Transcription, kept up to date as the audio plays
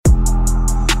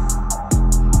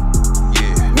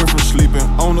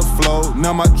on the floor.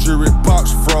 Now my jewelry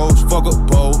box froze. Fuck a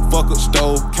bowl, fuck a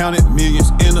stove. Counted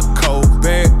millions in a cold.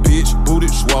 Bad bitch, booty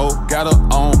swole. Got her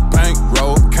on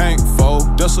bankroll. Can't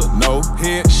fold, that's a no.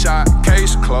 Headshot,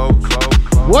 case closed.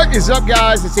 What is up,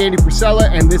 guys? It's Andy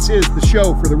Frisella, and this is the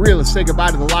show for the realists. Say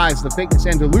goodbye to the lies, the fakeness,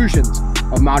 and delusions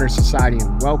of modern society,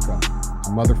 and welcome to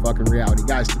motherfucking reality.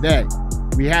 Guys, today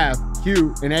we have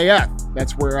Q and AF.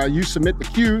 That's where you submit the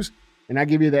Qs, and I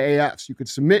give you the AFs. You could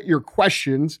submit your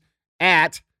questions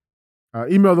at...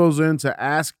 email those in to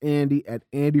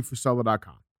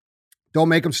askandy@andyfrisella.com. Don't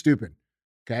make them stupid,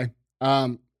 okay?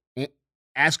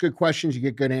 Ask good questions, you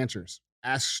get good answers.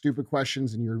 Ask stupid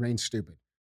questions, and you remain stupid.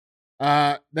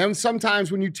 Then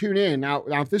sometimes when you tune in, now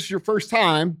if this is your first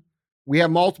time, we have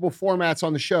multiple formats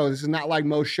on the show. This is not like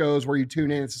most shows where you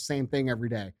tune in, it's the same thing every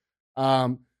day.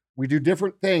 We do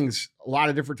different things a lot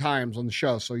of different times on the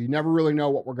show, so you never really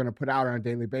know what we're going to put out on a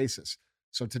daily basis.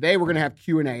 So today we're going to have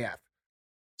Q and AF.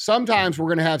 Sometimes we're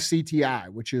going to have CTI,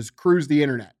 which is Cruise the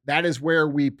Internet. That is where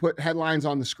we put headlines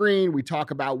on the screen. We talk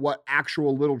about what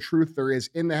actual little truth there is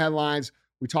in the headlines.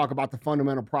 We talk about the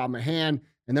fundamental problem at hand,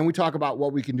 and then we talk about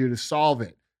what we can do to solve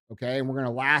it, okay? And we're going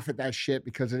to laugh at that shit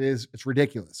because it's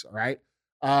ridiculous, all right?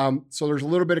 So there's a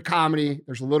little bit of comedy.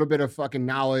 There's a little bit of fucking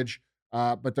knowledge,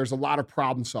 but there's a lot of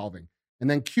problem solving. And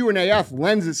then Q and AF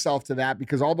lends itself to that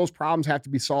because all those problems have to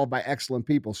be solved by excellent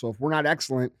people. So if we're not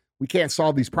excellent, we can't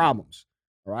solve these problems.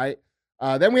 All right.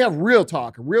 Then we have Real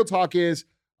Talk. And Real Talk is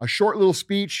a short little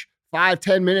speech, 5,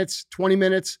 10 minutes, 20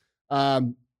 minutes,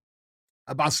 about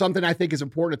something I think is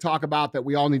important to talk about that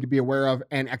we all need to be aware of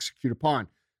and execute upon.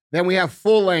 Then we have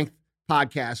Full Length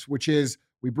Podcasts, which is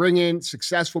we bring in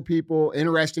successful people,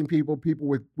 interesting people,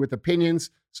 people with opinions.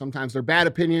 Sometimes they're bad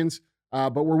opinions,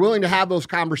 but we're willing to have those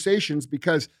conversations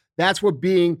because that's what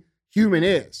being human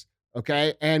is.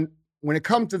 Okay. And when it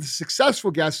comes to the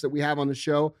successful guests that we have on the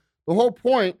show, the whole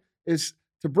point is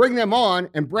to bring them on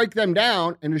and break them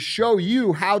down and to show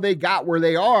you how they got where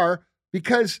they are,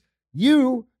 because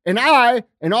you and I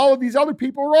and all of these other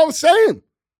people are all the same.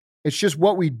 It's just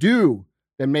what we do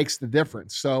that makes the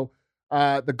difference. So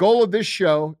the goal of this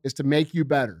show is to make you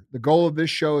better. The goal of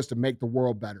this show is to make the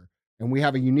world better. And we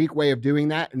have a unique way of doing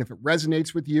that. And if it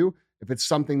resonates with you, if it's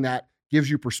something that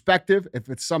gives you perspective, if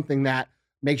it's something that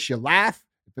makes you laugh,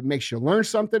 if it makes you learn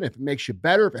something, if it makes you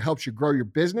better, if it helps you grow your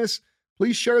business,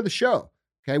 please share the show.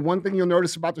 Okay. One thing you'll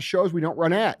notice about the show is we don't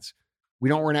run ads. We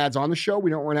don't run ads on the show.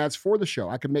 We don't run ads for the show.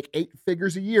 I could make 8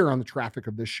 figures a year on the traffic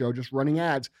of this show just running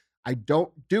ads. I don't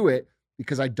do it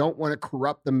because I don't want to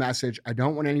corrupt the message. I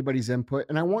don't want anybody's input.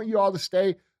 And I want you all to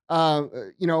stay, I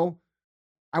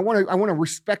want to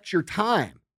respect your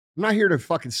time. I'm not here to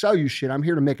fucking sell you shit. I'm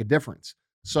here to make a difference.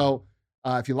 So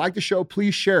if you like the show,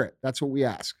 please share it. That's what we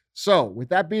ask. So with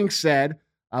that being said,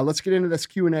 let's get into this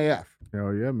Q and AF.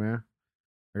 Hell yeah, man.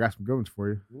 I got some good ones for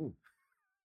you. Ooh.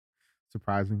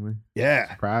 Surprisingly.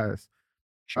 Yeah. Surprise.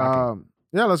 Shocking.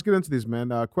 Yeah, let's get into these, man.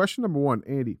 Question number 1,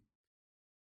 Andy.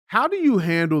 How do you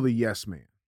handle the yes man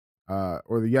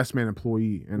or the yes man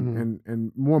employee?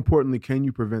 And more importantly, can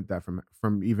you prevent that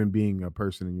from even being a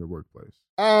person in your workplace?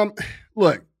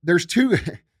 Look, there's two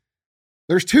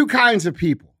kinds of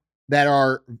people that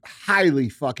are highly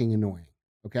fucking annoying.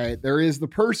 Okay. There is the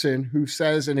person who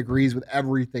says and agrees with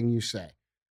everything you say.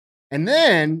 And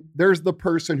then there's the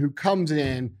person who comes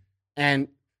in and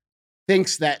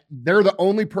thinks that they're the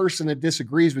only person that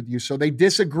disagrees with you. So they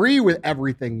disagree with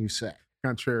everything you say.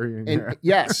 Contrarian. And yeah.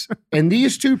 yes. And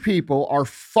these two people are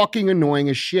fucking annoying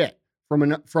as shit from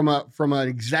an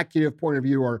executive point of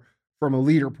view or from a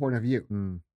leader point of view.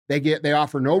 They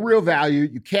offer no real value.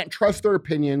 You can't trust their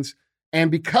opinions. And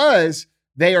because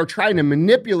they are trying to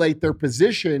manipulate their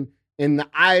position in the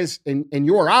eyes, in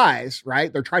your eyes,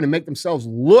 right? They're trying to make themselves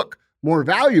look more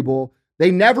valuable.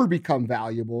 They never become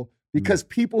valuable because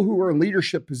people who are in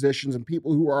leadership positions and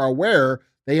people who are aware,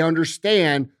 they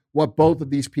understand what both of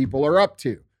these people are up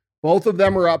to. Both of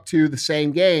them are up to the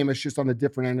same game. It's just on the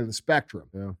different end of the spectrum.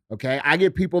 Yeah. Okay. I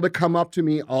get people that come up to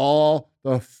me all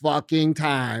the fucking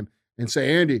time and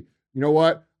say, Andy, you know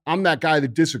what? I'm that guy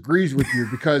that disagrees with you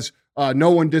because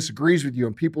no one disagrees with you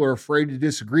and people are afraid to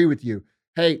disagree with you.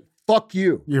 Hey, fuck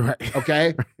you. You're right.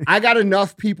 Okay. I got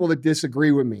enough people that disagree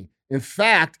with me. In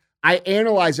fact, I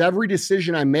analyze every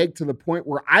decision I make to the point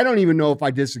where I don't even know if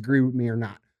I disagree with me or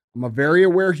not. I'm a very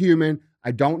aware human.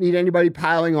 I don't need anybody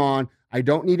piling on. I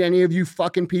don't need any of you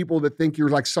fucking people that think you're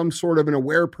like some sort of an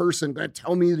aware person going to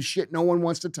tell me the shit no one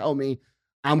wants to tell me.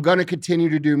 I'm going to continue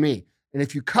to do me. And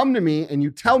if you come to me and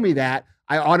you tell me that,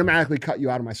 I automatically cut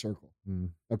you out of my circle.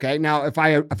 Okay. Now, if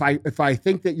I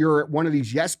think that you're one of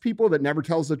these yes people that never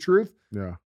tells the truth,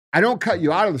 yeah, I don't cut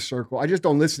you out of the circle. I just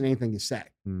don't listen to anything you say.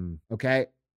 Okay.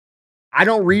 I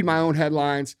don't read my own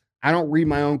headlines. I don't read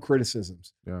my own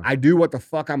criticisms. Yeah. I do what the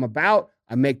fuck I'm about.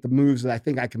 I make the moves that I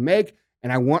think I can make,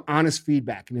 and I want honest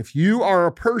feedback. And if you are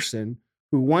a person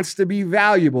who wants to be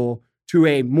valuable to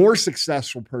a more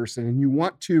successful person and you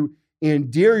want to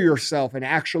endear yourself and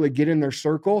actually get in their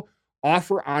circle,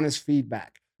 offer honest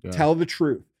feedback. Yeah. Tell the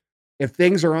truth. If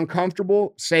things are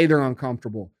uncomfortable, say they're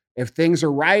uncomfortable. If things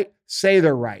are right, say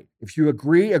they're right. If you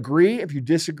agree, agree. If you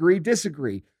disagree,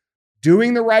 disagree.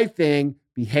 Doing the right thing,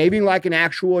 behaving like an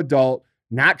actual adult,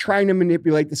 not trying to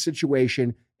manipulate the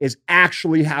situation is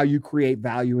actually how you create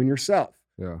value in yourself.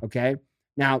 Yeah. Okay.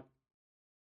 Now,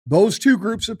 those two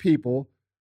groups of people,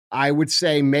 I would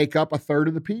say, make up a third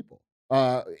of the people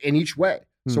in each way.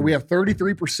 So we have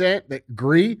 33% that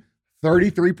agree,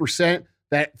 33%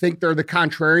 that think they're the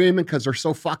contrarian because they're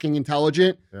so fucking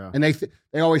intelligent. Yeah. And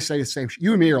they always say the same shit.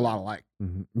 You and me are a lot alike.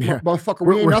 Mm-hmm. Yeah. Motherfucker,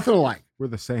 we ain't nothing alike. We're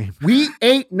the same. We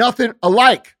ain't nothing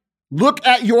alike. Look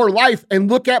at your life and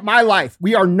look at my life.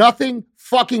 We are nothing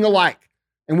fucking alike.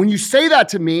 And when you say that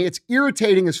to me, it's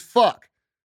irritating as fuck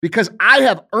because I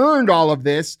have earned all of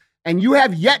this and you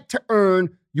have yet to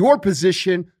earn your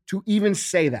position to even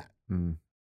say that.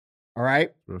 All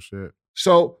right? Real shit.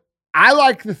 So I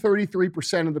like the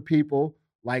 33% of the people,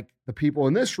 like the people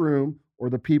in this room or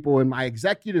the people in my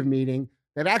executive meeting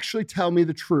that actually tell me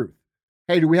the truth.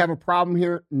 Hey, do we have a problem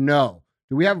here? No.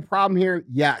 Do we have a problem here?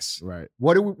 Yes. Right.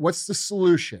 What's the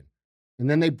solution? And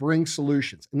then they bring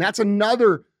solutions. And that's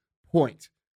another point.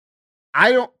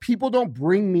 People don't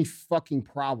bring me fucking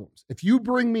problems. If you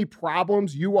bring me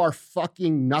problems, you are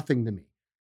fucking nothing to me.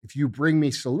 If you bring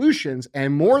me solutions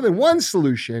and more than one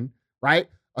solution, right?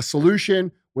 A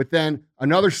solution with then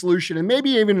another solution and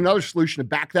maybe even another solution to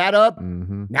back that up.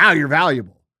 Now you're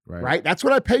valuable, right? That's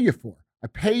what I pay you for. I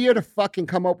pay you to fucking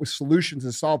come up with solutions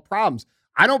and solve problems.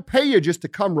 I don't pay you just to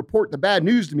come report the bad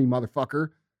news to me, motherfucker.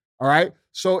 All right.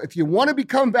 So if you want to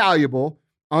become valuable,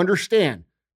 understand,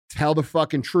 tell the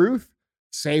fucking truth,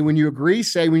 say when you agree,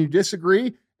 say when you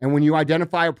disagree. And when you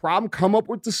identify a problem, come up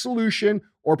with the solution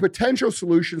or potential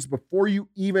solutions before you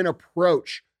even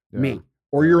approach me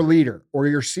or your leader or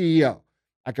your CEO.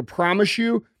 I can promise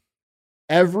you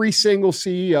every single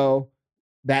CEO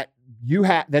that you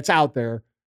have that's out there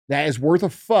that is worth a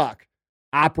fuck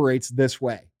operates this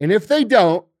way. And if they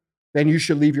don't, then you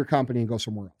should leave your company and go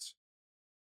somewhere else.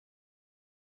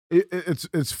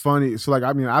 It's funny. So like,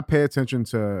 I mean, I pay attention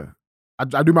to,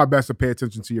 I do my best to pay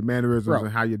attention to your mannerisms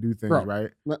and how you do things, right?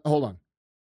 Hold on.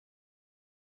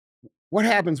 What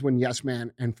happens when Yes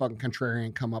Man and fucking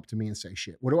Contrarian come up to me and say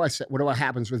shit? What do I say? What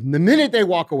happens with the minute they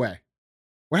walk away?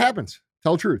 What happens?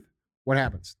 Tell the truth. What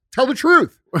happens? Tell the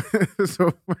truth.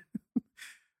 So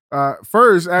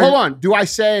first, hold on. Do I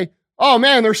say, oh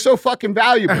man, they're so fucking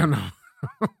valuable? No.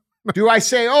 Do I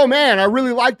say, oh man, I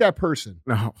really like that person?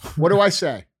 No. What do I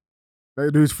say?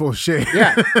 That dude's full of shit.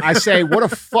 Yeah. I say, what a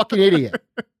fucking idiot.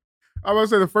 I was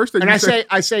gonna say the first thing. And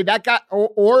I say that guy,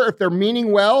 or if they're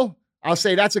meaning well, I'll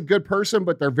say that's a good person,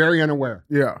 but they're very unaware.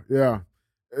 Yeah, yeah.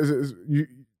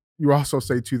 You also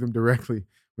say to them directly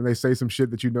when they say some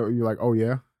shit that you know, you're like, oh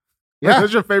yeah, yeah.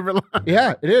 That's your favorite line.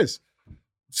 Yeah, it is.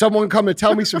 Someone come to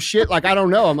tell me some shit like I don't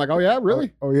know. I'm like, oh yeah,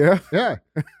 really? Oh yeah, yeah,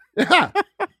 yeah.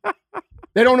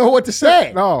 They don't know what to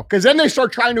say. No, because then they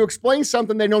start trying to explain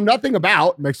something they know nothing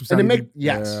about. Makes them sound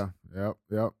yes. Yeah.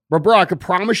 Yep. But bro, I could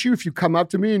promise you, if you come up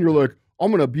to me and you're like, I'm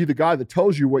gonna be the guy that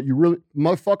tells you what you really,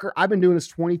 motherfucker. I've been doing this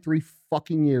 23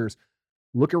 fucking years.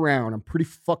 Look around. I'm pretty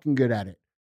fucking good at it.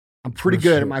 I'm pretty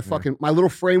good at my fucking my little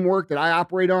framework that I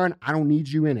operate on. I don't need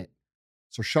you in it.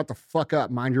 So shut the fuck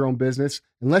up. Mind your own business.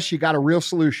 Unless you got a real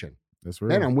solution. That's real.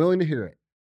 Then I'm willing to hear it.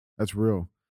 That's real.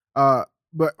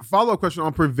 But follow-up question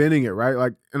on preventing it, right?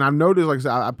 Like, and I've noticed, like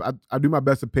I said, I do my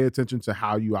best to pay attention to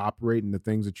how you operate and the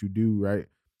things that you do, right?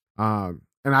 And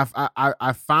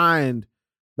I find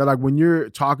that like when you're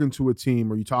talking to a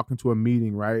team or you're talking to a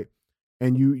meeting, right?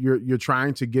 And you're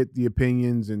trying to get the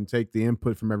opinions and take the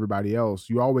input from everybody else,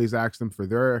 you always ask them for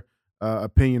their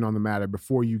opinion on the matter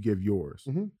before you give yours.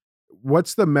 Mm-hmm.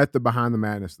 What's the method behind the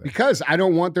madness there? Because I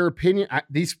don't want their opinion.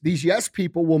 These yes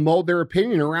people will mold their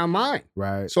opinion around mine.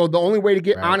 Right. So the only way to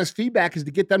get honest feedback is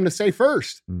to get them to say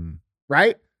first.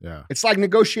 Right? Yeah. It's like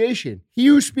negotiation. He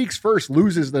who speaks first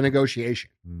loses the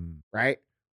negotiation. Right?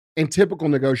 In typical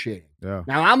negotiating. Yeah.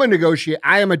 Now I'm a negotiator.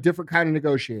 I am a different kind of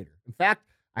negotiator. In fact,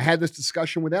 I had this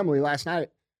discussion with Emily last night.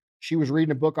 She was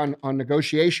reading a book on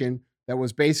negotiation that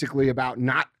was basically about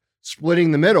not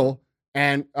splitting the middle.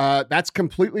 And that's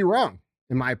completely wrong,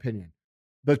 in my opinion.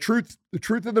 The truth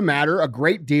of the matter, a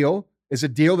great deal is a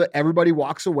deal that everybody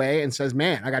walks away and says,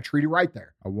 man, I got treated right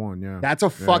there. I won, yeah. That's a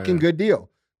fucking good deal.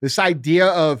 This idea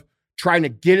of trying to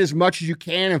get as much as you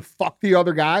can and fuck the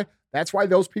other guy. That's why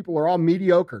those people are all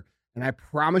mediocre. And I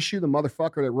promise you, the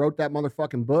motherfucker that wrote that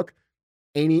motherfucking book,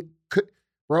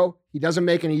 bro, he doesn't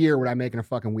make in a year what I make in a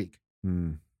fucking week.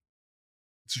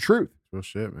 It's the truth. Real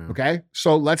shit, man. Okay?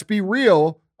 So let's be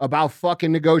real about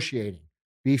fucking negotiating.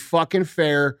 Be fucking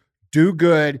fair, do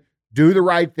good, do the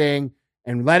right thing,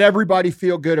 and let everybody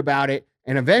feel good about it.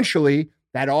 And eventually,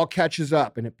 that all catches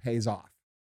up and it pays off.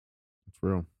 It's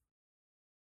real.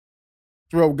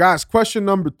 It's real. Guys, question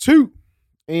number 2,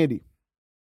 Andy.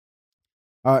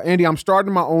 Andy, I'm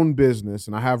starting my own business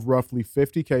and I have roughly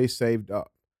 $50K saved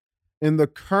up. In the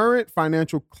current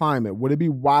financial climate, would it be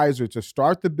wiser to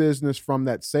start the business from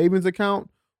that savings account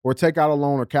or take out a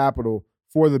loan or capital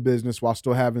for the business while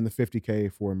still having the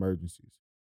 $50K for emergencies?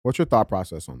 What's your thought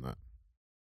process on that?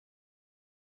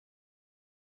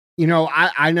 You know,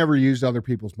 I never used other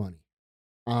people's money.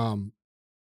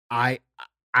 I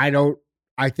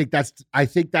think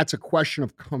that's a question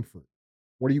of comfort.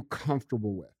 What are you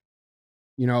comfortable with?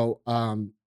 You know,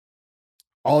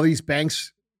 all these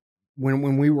banks,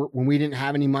 when we didn't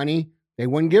have any money, they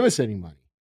wouldn't give us any money.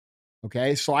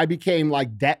 Okay. So I became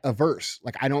like debt averse.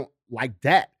 Like I don't like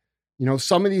debt. You know,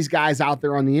 some of these guys out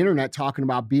there on the internet talking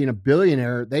about being a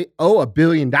billionaire, they owe $1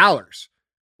 billion,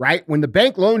 right? When the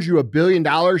bank loans you $1 billion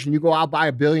and you go out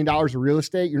buy $1 billion of real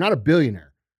estate, you're not a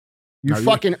billionaire. You're in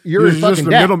fucking debt. You're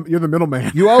the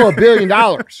middleman. You owe $1 billion.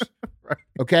 Right.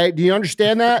 Okay. Do you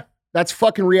understand that? That's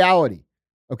fucking reality.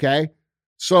 Okay.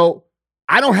 So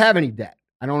I don't have any debt.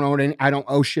 I don't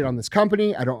owe shit on this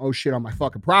company. I don't owe shit on my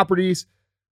fucking properties.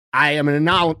 I am an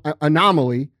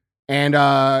anomaly and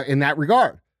in that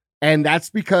regard. And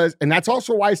that's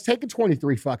also why it's taken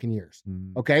 23 fucking years.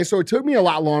 Okay. So it took me a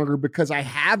lot longer because I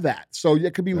have that. So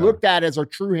it could be looked at as a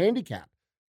true handicap.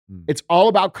 It's all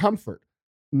about comfort.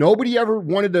 Nobody ever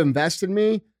wanted to invest in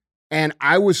me. And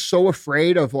I was so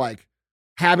afraid of like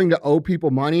having to owe people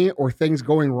money or things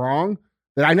going wrong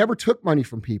that I never took money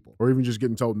from people. Or even just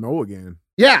getting told no again.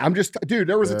 Yeah. Dude,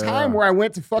 there was a time where I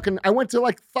went to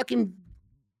like fucking,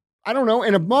 I don't know,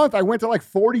 in a month, I went to like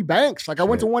 40 banks. Like I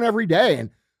went to one every day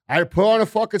and I had to put on a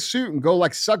fucking suit and go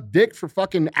like suck dick for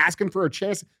fucking asking for a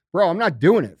chance. Bro, I'm not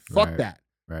doing it. Fuck that.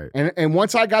 Right. And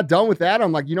once I got done with that,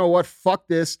 I'm like, you know what? Fuck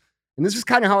this. And this is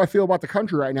kind of how I feel about the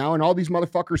country right now and all these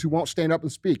motherfuckers who won't stand up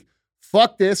and speak.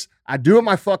 Fuck this. I do it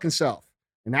my fucking self.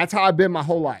 And that's how I've been my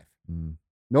whole life.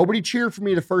 Nobody cheered for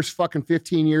me the first fucking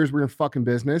 15 years we were in fucking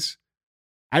business.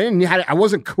 I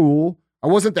wasn't cool. I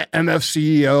wasn't the MF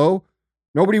CEO.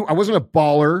 I wasn't a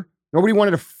baller. Nobody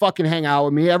wanted to fucking hang out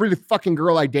with me. Every fucking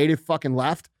girl I dated fucking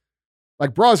left.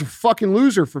 Like, bro, I was a fucking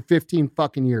loser for 15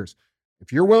 fucking years.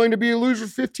 If you're willing to be a loser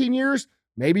for 15 years,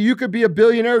 maybe you could be a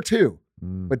billionaire too.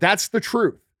 But that's the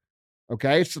truth.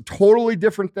 Okay. It's a totally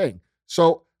different thing.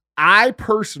 So I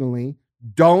personally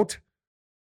I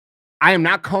am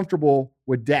not comfortable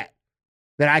with debt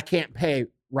that I can't pay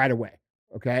right away.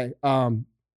 Okay. Now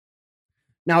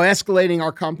escalating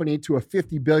our company to a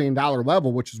 $50 billion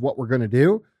level, which is what we're going to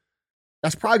do,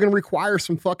 that's probably going to require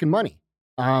some fucking money.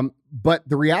 But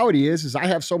the reality is I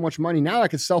have so much money now I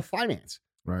can self-finance.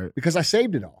 Right. Because I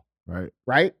saved it all. Right.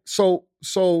 Right. So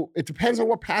it depends on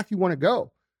what path you want to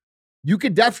go. You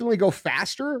could definitely go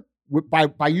faster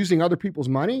by using other people's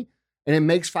money, and it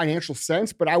makes financial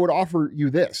sense. But I would offer you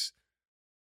this.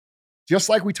 Just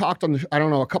like we talked on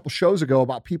a couple shows ago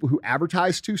about people who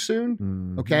advertise too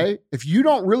soon. Okay. If you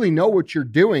don't really know what you're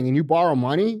doing and you borrow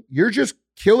money, you're just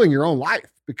killing your own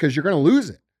life because you're going to lose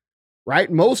it. Right.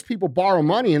 Most people borrow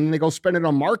money and then they go spend it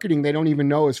on marketing they don't even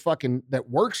know is fucking that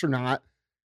works or not.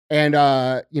 And,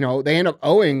 they end up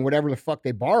owing whatever the fuck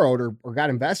they borrowed or got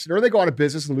invested, or they go out of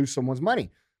business and lose someone's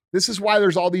money. This is why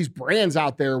there's all these brands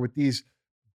out there with these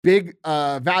big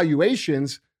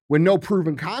valuations with no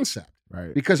proven concept.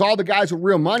 Right. Because all the guys with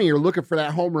real money are looking for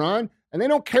that home run and they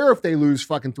don't care if they lose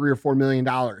fucking $3 or $4 million.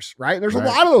 Right. And there's a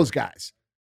lot of those guys.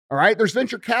 All right. There's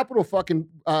venture capital fucking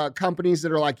companies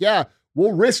that are like, yeah,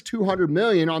 we'll risk $200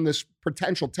 million on this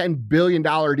potential $10 billion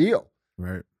deal.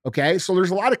 Right. Okay. So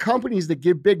there's a lot of companies that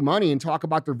give big money and talk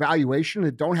about their valuation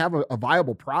that don't have a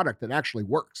viable product that actually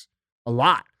works. A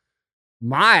lot.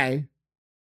 My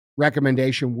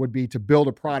recommendation would be to build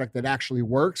a product that actually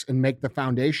works and make the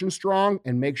foundation strong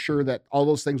and make sure that all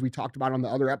those things we talked about on the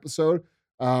other episode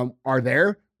are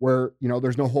there where,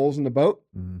 there's no holes in the boat.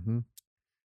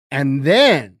 And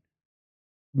then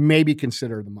maybe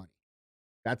consider the money.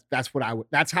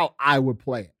 That's how I would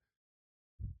play it.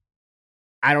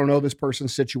 I don't know this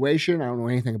person's situation. I don't know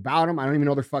anything about them. I don't even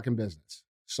know their fucking business.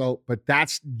 But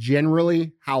that's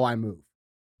generally how I move.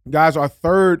 Guys, our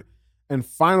third and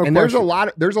final question.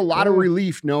 There's a lot of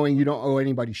relief knowing you don't owe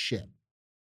anybody shit.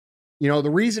 You know,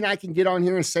 the reason I can get on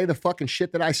here and say the fucking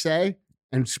shit that I say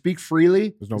and speak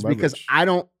freely There's no is leverage. because I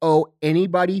don't owe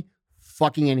anybody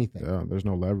fucking anything. Yeah, there's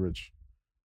no leverage.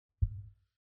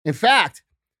 In fact,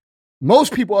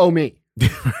 most people owe me.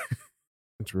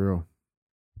 It's real.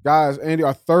 Guys, Andy,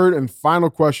 our third and final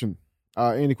question.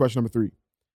 Andy, question number 3.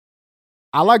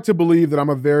 I like to believe that I'm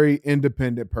a very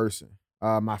independent person.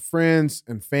 My friends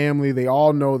and family, they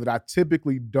all know that I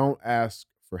typically don't ask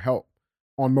for help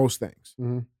on most things.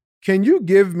 Mhm. Can you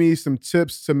give me some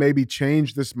tips to maybe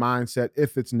change this mindset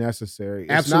if it's necessary?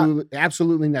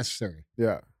 Absolutely necessary.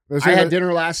 Yeah. I had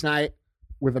dinner last night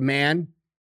with a man.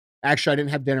 Actually, I didn't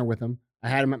have dinner with him. I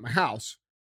had him at my house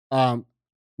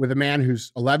with a man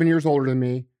who's 11 years older than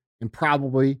me and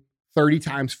probably 30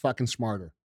 times fucking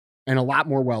smarter and a lot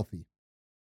more wealthy.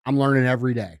 I'm learning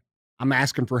every day. I'm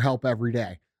asking for help every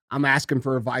day. I'm asking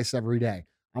for advice every day.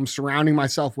 I'm surrounding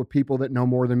myself with people that know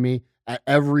more than me at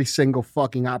every single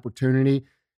fucking opportunity,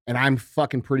 and I'm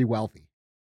fucking pretty wealthy.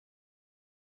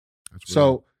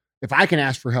 So if I can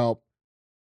ask for help,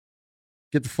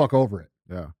 get the fuck over it.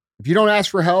 Yeah. If you don't ask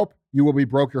for help, you will be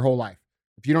broke your whole life.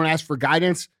 If you don't ask for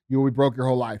guidance, you will be broke your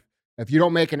whole life. If you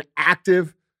don't make an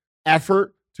active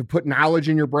effort to put knowledge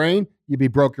in your brain, you'll be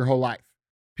broke your whole life.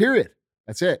 Period.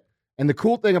 That's it. And the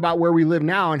cool thing about where we live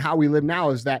now and how we live now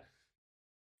is that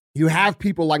you have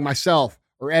people like myself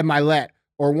or Ed Milet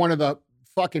or one of the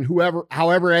fucking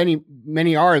however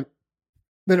many are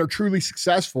that are truly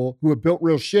successful who have built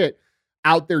real shit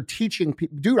out there teaching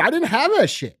people. Dude, I didn't have that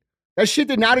shit. That shit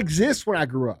did not exist when I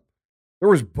grew up. There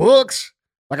was books,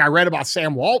 like I read about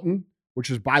Sam Walton, which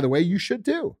is, by the way, you should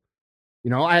too. You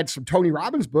know, I had some Tony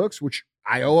Robbins books, which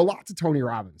I owe a lot to Tony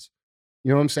Robbins. You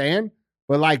know what I'm saying?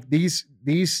 But like the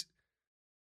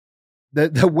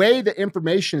way the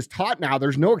information is taught now,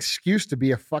 there's no excuse to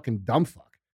be a fucking dumb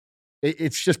fuck.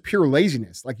 It's just pure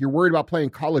laziness. Like you're worried about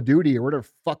playing Call of Duty or whatever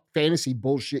fuck fantasy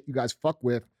bullshit you guys fuck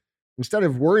with instead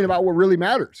of worrying about what really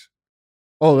matters.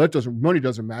 Oh, money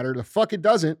doesn't matter. The fuck it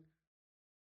doesn't.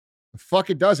 The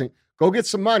fuck it doesn't. Go get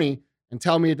some money and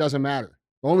tell me it doesn't matter.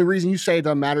 The only reason you say it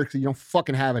doesn't matter is because you don't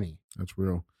fucking have any. That's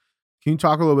real. Can you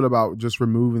talk a little bit about just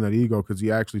removing that ego? Because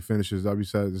he actually finishes up. He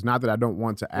says, it's not that I don't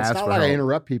want to ask for help. It's not like I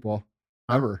interrupt people.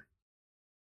 Ever.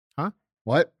 Huh?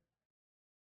 What?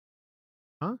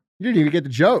 Huh? You didn't even get the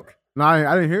joke. No,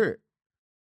 I didn't hear it.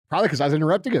 Probably because I was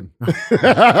interrupting him.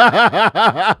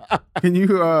 Can you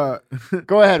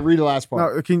go ahead, read the last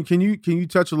part? No, can you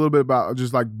touch a little bit about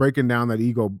just like breaking down that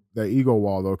ego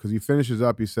wall though? Because he finishes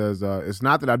up, he says, it's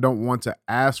not that I don't want to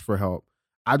ask for help.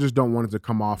 I just don't want it to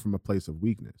come off from a place of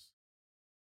weakness.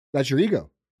 That's your ego.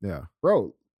 Yeah.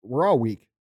 Bro, we're all weak.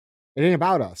 It ain't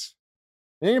about us.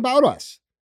 It ain't about us.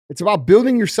 It's about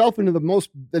building yourself into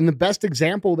the best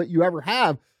example that you ever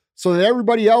have so that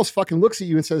everybody else fucking looks at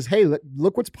you and says, hey,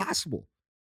 look what's possible.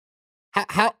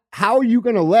 How are you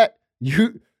going to let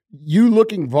you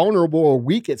looking vulnerable or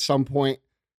weak at some point,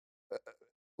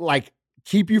 like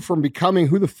keep you from becoming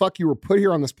who the fuck you were put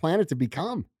here on this planet to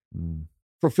become?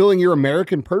 Fulfilling your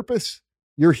American purpose,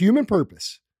 your human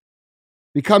purpose,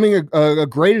 becoming a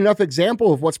great enough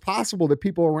example of what's possible that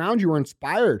people around you are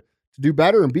inspired to do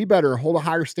better and be better and hold a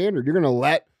higher standard. You're going to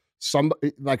let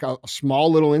somebody like a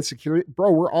small little insecurity,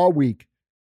 bro, we're all weak.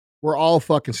 We're all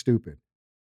fucking stupid.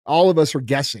 All of us are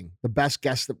guessing the best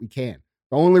guess that we can.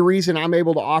 The only reason I'm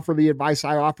able to offer the advice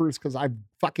I offer is because I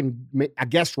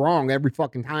guessed wrong every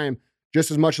fucking time, just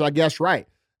as much as I guessed right.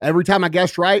 Every time I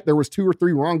guessed right, there was 2 or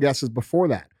 3 wrong guesses before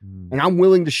that. And I'm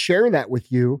willing to share that with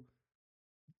you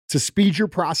to speed your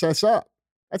process up.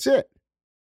 That's it.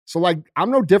 So like,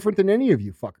 I'm no different than any of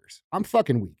you fuckers. I'm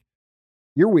fucking weak.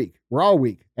 You're weak. We're all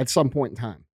weak at some point in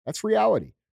time. That's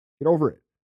reality. Get over it.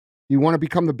 You want to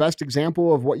become the best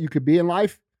example of what you could be in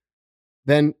life?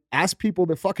 Then ask people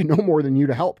that fucking know more than you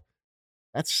to help.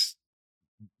 It's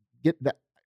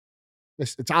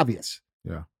obvious.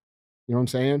 Yeah. You know what I'm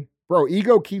saying? Bro,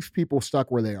 ego keeps people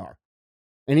stuck where they are.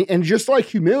 And just like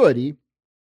humility,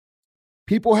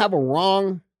 people have a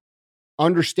wrong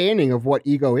understanding of what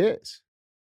ego is.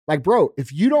 Like, bro,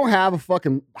 if you don't have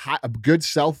a good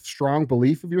strong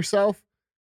belief of yourself,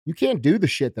 you can't do the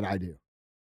shit that I do.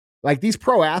 Like these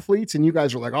pro athletes, and you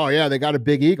guys are like, oh yeah, they got a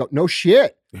big ego. No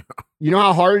shit. You know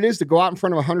how hard it is to go out in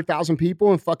front of 100,000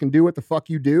 people and fucking do what the fuck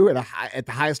you do at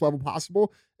the highest level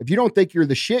possible? If you don't think you're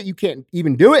the shit, you can't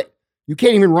even do it. You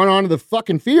can't even run onto the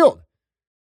fucking field.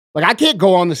 Like I can't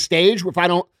go on the stage if I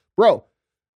don't, bro.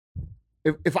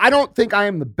 If I don't think I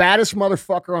am the baddest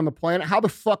motherfucker on the planet, how the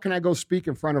fuck can I go speak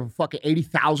in front of fucking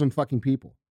 80,000 fucking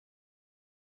people?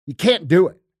 You can't do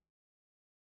it.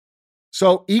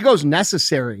 So ego's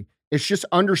necessary. It's just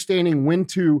understanding when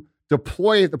to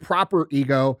deploy the proper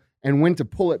ego and when to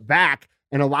pull it back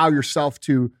and allow yourself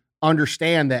to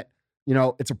understand that, you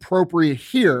know, it's appropriate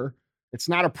here. It's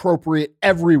not appropriate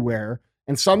everywhere.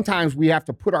 And sometimes we have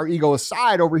to put our ego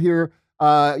aside over here,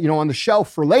 you know, on the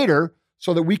shelf for later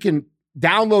so that we can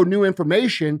download new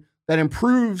information that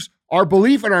improves our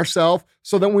belief in ourselves.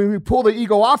 So that when we pull the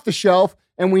ego off the shelf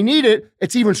and we need it,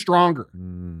 it's even stronger.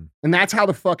 And that's how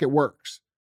the fuck it works.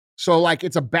 So like,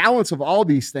 it's a balance of all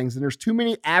these things. And there's too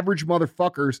many average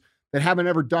motherfuckers that haven't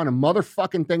ever done a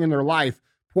motherfucking thing in their life,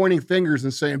 pointing fingers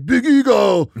and saying, big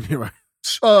ego,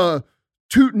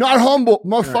 not humble.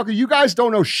 Motherfucker, right. You guys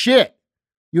don't know shit.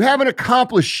 You haven't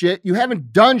accomplished shit. You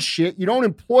haven't done shit. You don't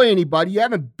employ anybody. You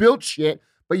haven't built shit,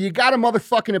 but you got a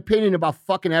motherfucking opinion about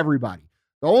fucking everybody.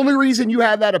 The only reason you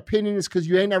have that opinion is because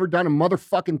you ain't never done a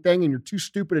motherfucking thing and you're too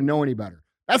stupid to know any better.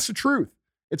 That's the truth.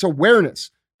 It's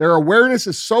awareness. Their awareness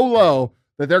is so low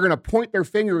that they're going to point their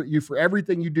finger at you for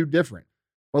everything you do different.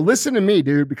 But listen to me,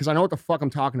 dude, because I know what the fuck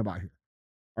I'm talking about here.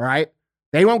 All right?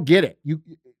 They won't get it.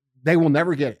 They will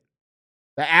never get it.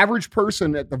 The average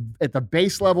person at the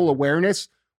base level awareness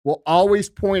will always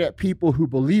point at people who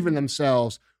believe in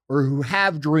themselves or who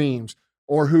have dreams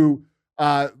or who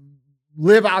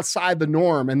live outside the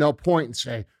norm, and they'll point and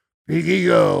say, big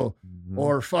ego,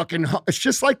 or fucking, it's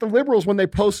just like the liberals when they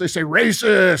post, they say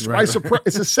racist, right.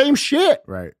 It's the same shit.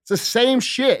 Right. It's the same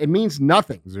shit. It means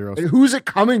nothing. Zero. Who's it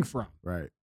coming from? Right.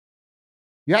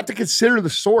 You have to consider the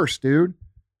source, dude.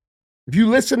 If you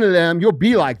listen to them, you'll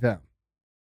be like them.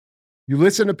 You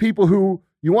listen to people who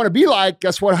you want to be like,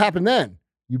 guess what happened then?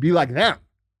 You be like them.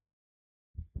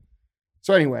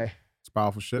 So anyway. It's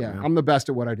powerful shit, yeah, man. I'm the best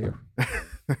at what I do.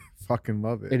 Fucking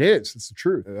love it. It is. It's the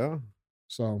truth. Yeah.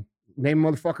 So name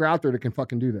a motherfucker out there that can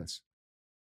fucking do this.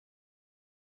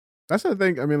 That's the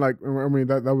thing. I mean,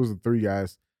 that was the three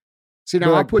guys. See,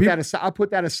 now I'll put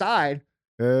that aside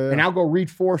and I'll go read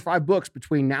 4 or 5 books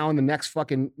between now and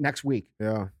the next week.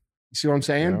 Yeah. You see what I'm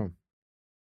saying? Yeah.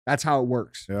 That's how it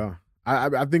works. Yeah.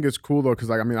 I think it's cool though, because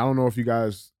I don't know if you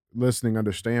guys listening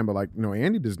understand, but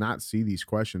Andy does not see these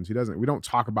questions. We don't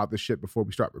talk about this shit before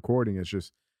we start recording. It's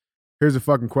just, here's a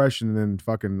fucking question and then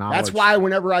fucking knowledge. That's why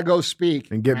whenever I go speak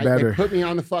and get better, they put me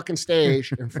on the fucking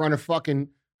stage in front of fucking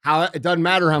it doesn't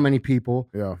matter how many people.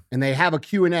 Yeah. And they have a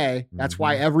Q&A. That's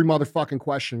why every motherfucking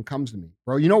question comes to me.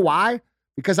 Bro, you know why?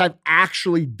 Because I've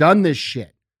actually done this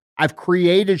shit. I've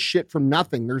created shit from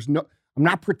nothing. I'm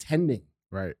not pretending.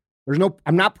 Right.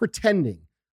 I'm not pretending.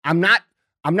 I'm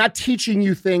not teaching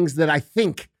you things that I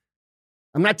think.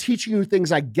 I'm not teaching you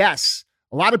things I guess.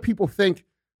 A lot of people think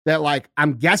that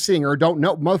I'm guessing or don't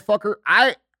know. Motherfucker,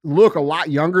 I look a lot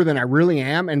younger than I really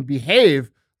am and behave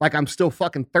like I'm still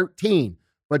fucking 13.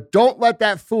 But don't let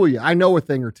that fool you. I know a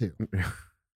thing or two.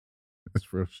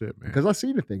 That's real shit, man. Because I've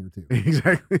seen a thing or two.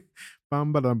 Exactly.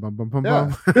 Bum, ba-dum, bum, bum, bum,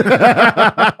 yeah.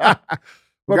 bum.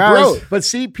 But guys, but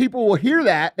see, people will hear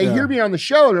that. They hear me on the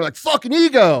show and they're like, fucking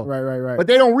ego. Right. But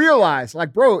they don't realize,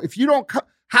 bro, if you don't,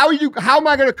 how am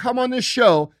I going to come on this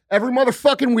show every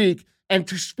motherfucking week and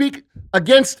to speak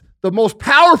against the most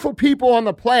powerful people on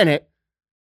the planet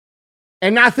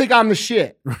and not think I'm the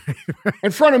shit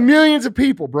in front of millions of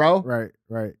people, bro? Right.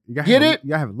 You gotta get it? You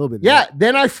gotta have a little bit. Yeah.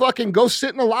 Then I fucking go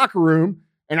sit in the locker room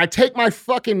and I take my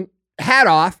fucking hat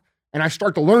off and I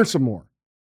start to learn some more.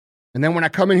 And then when I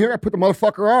come in here, I put the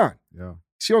motherfucker on. Yeah.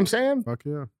 See what I'm saying? Fuck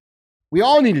yeah. We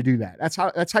all need to do that.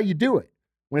 That's how you do it.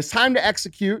 When it's time to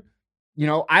execute, you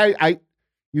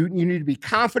need to be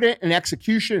confident in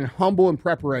execution and humble in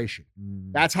preparation.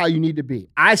 That's how you need to be.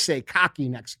 I say cocky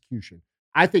in execution.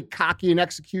 I think cocky in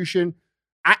execution.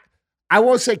 I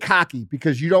won't say cocky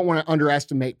because you don't want to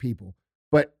underestimate people,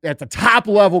 but at the top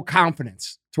level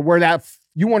confidence to where that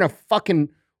you want to fucking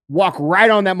walk right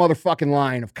on that motherfucking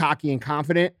line of cocky and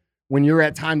confident. When you're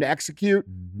at time to execute,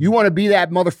 you want to be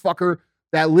that motherfucker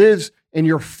that lives in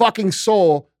your fucking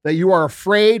soul that you are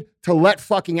afraid to let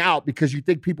fucking out because you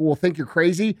think people will think you're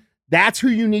crazy. That's who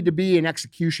you need to be in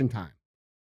execution time.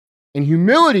 In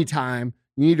humility time,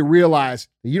 you need to realize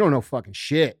that you don't know fucking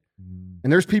shit.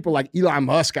 And there's people like Elon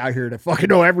Musk out here that fucking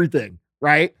know everything,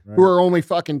 right? Who are only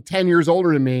fucking 10 years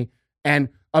older than me and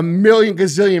a million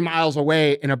gazillion miles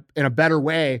away in a better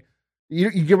way. You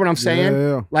get what I'm saying?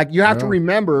 Yeah. You have to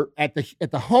remember at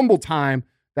the humble time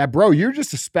that, bro, you're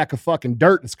just a speck of fucking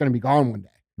dirt that's going to be gone one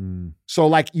day. So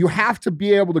you have to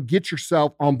be able to get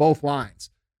yourself on both lines,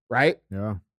 right?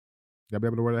 Yeah. You gotta be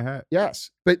able to wear the hat.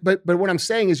 Yes. But what I'm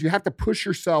saying is you have to push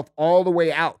yourself all the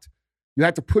way out. You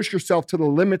have to push yourself to the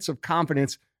limits of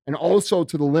confidence and also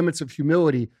to the limits of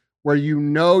humility where you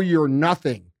know you're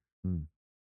nothing.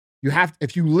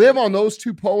 If you live on those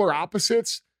two polar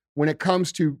opposites when it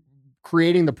comes to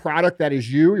creating the product that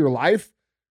is your life,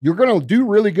 you're going to do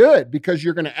really good because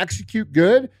you're going to execute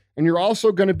good. And you're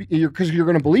also going to be, because you're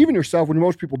going to believe in yourself when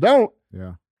most people don't.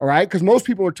 Yeah. All right. Because most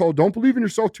people are told, don't believe in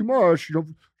yourself too much.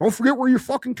 Don't forget where you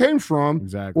fucking came from.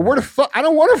 Exactly. Well, where the fuck? I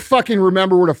don't want to fucking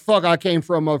remember where the fuck I came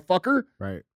from, motherfucker.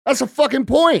 Right. That's a fucking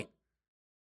point.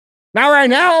 Right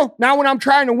now, when I'm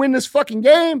trying to win this fucking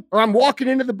game, or I'm walking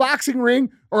into the boxing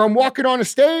ring, or I'm walking on a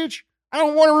stage, I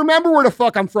don't want to remember where the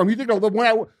fuck I'm from. You think,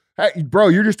 hey, bro,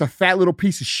 you're just a fat little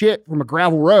piece of shit from a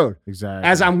gravel road. Exactly.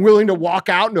 As I'm willing to walk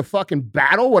out into fucking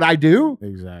battle what I do.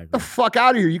 Exactly. Get the fuck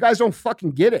out of here. You guys don't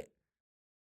fucking get it.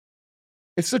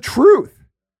 It's the truth.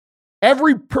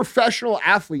 Every professional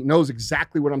athlete knows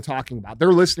exactly what I'm talking about.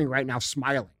 They're listening right now,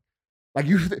 smiling. Like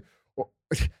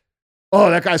oh,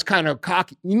 that guy's kind of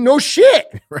cocky. No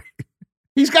shit. Right.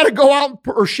 He's got to go out,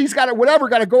 or she's got to, whatever,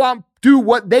 got to go out and do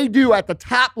what they do at the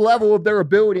top level of their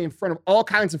ability in front of all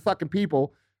kinds of fucking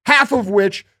people, half of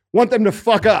which want them to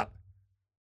fuck up.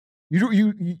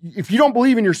 If you don't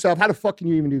believe in yourself, how the fuck can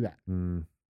you even do that?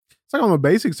 It's like on a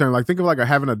basic term. Like, think of like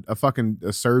having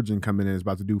a surgeon coming in is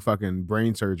about to do fucking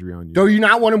brain surgery on you. Do you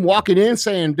not want him walking in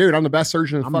saying, dude, I'm the best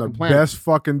surgeon in the fucking planet. Best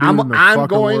fucking dude in the fucking I'm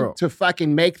going world. to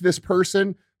fucking make this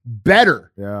person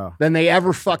better than they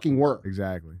ever fucking were.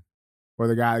 Exactly. Or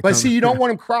the guy. But see, you don't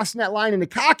want him crossing that line into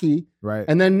cocky, right?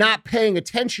 And then not paying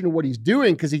attention to what he's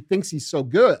doing because he thinks he's so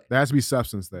good. There has to be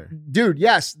substance there, dude.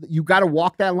 Yes, you got to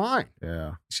walk that line.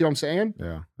 Yeah. See what I'm saying?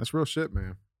 Yeah, that's real shit,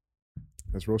 man.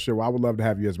 That's real shit. Well, I would love to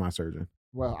have you as my surgeon.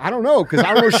 Well, I don't know because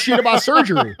I don't know shit about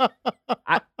surgery.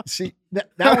 See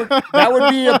that would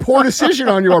be a poor decision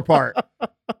on your part.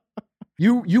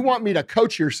 You want me to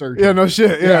coach your surgery? Yeah, no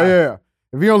shit. Yeah.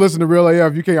 If you don't listen to Real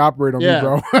AF, you can't operate on me,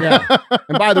 bro. Yeah.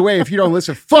 And by the way, if you don't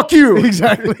listen, fuck you.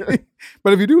 Exactly.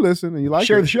 But if you do listen and you like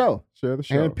share the show. Share the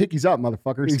show. And pickies up,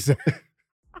 motherfuckers. Exactly.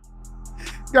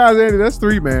 Guys, Andy, that's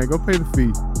 3, man. Go pay the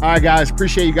fee. All right, guys.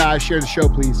 Appreciate you guys. Share the show,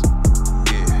 please.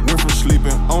 Yeah. Went from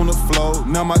sleeping on the floor.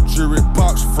 Now my jewelry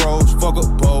box froze. Fuck a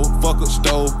bowl, fuck a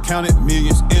stove. Counted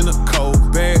millions in a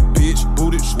cold. Bad bitch,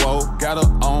 booted swole. Got her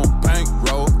on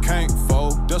bankroll. Can't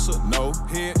fold. That's a no.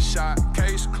 Headshot,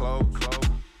 case closed.